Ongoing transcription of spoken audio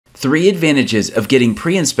3 advantages of getting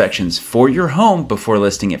pre-inspections for your home before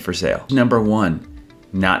listing it for sale. Number 1,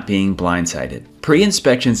 not being blindsided.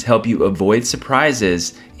 Pre-inspections help you avoid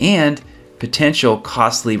surprises and potential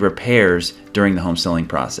costly repairs during the home selling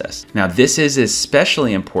process. Now, this is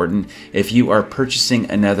especially important if you are purchasing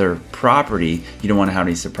another property. You don't want to have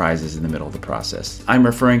any surprises in the middle of the process. I'm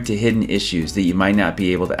referring to hidden issues that you might not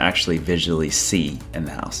be able to actually visually see in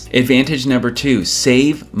the house. Advantage number 2,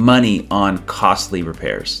 save money on costly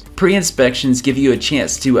repairs. Pre-inspections give you a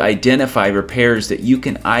chance to identify repairs that you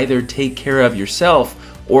can either take care of yourself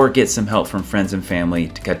or get some help from friends and family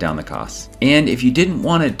to cut down the costs. And if you didn't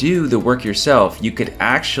want to do the work yourself, you could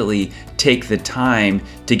actually take the time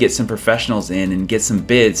to get some professionals in and get some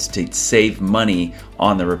bids to save money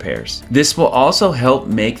on the repairs. This will also help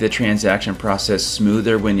make the transaction process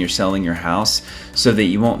smoother when you're selling your house, so that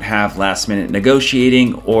you won't have last minute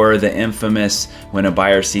negotiating or the infamous when a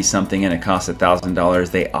buyer sees something and it costs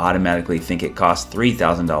 $1,000, they automatically think it costs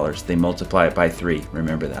 $3,000. They multiply it by 3,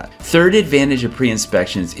 remember that. Third advantage of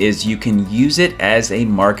pre-inspections is you can use it as a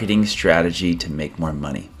marketing strategy to make more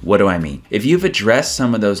money. What do I mean? If you've addressed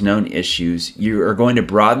some of those known issues, you are going to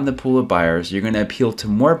broaden the pool of buyers, you're going to appeal to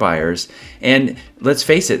more buyers, and let's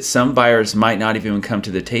face it, some buyers might not even come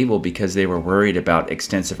to the table because they were worried about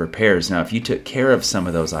extensive repairs. Now, if you took care of some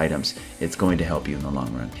of those items, it's going to help you in the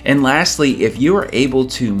long run. And lastly, if you are able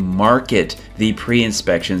to market the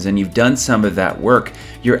pre-inspections and you've done some of that work,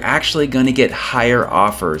 you're actually going to get higher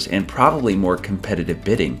offers and probably more competitive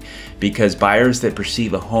bidding, because buyers that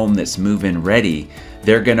perceive a home that's move-in ready,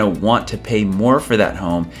 they're going to want to pay more for that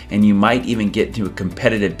home, and you might even get into a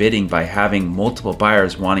competitive bidding by having multiple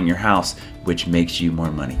buyers wanting your house, which makes you more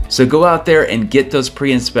money. So go out there and get those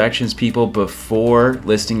pre-inspections, people, before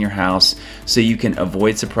listing your house, so you can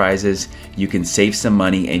avoid surprises, you can save some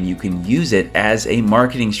money, and you can use it as a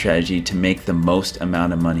marketing strategy to make the most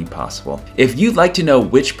amount of money possible. If you'd like to know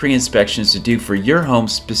which pre-inspections to do for your home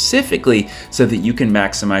specifically so that you can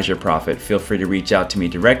maximize your profit, feel free to reach out to me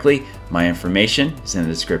directly. My information is in the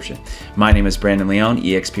description. My name is Brandon Leone,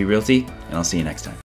 eXp Realty, and I'll see you next time.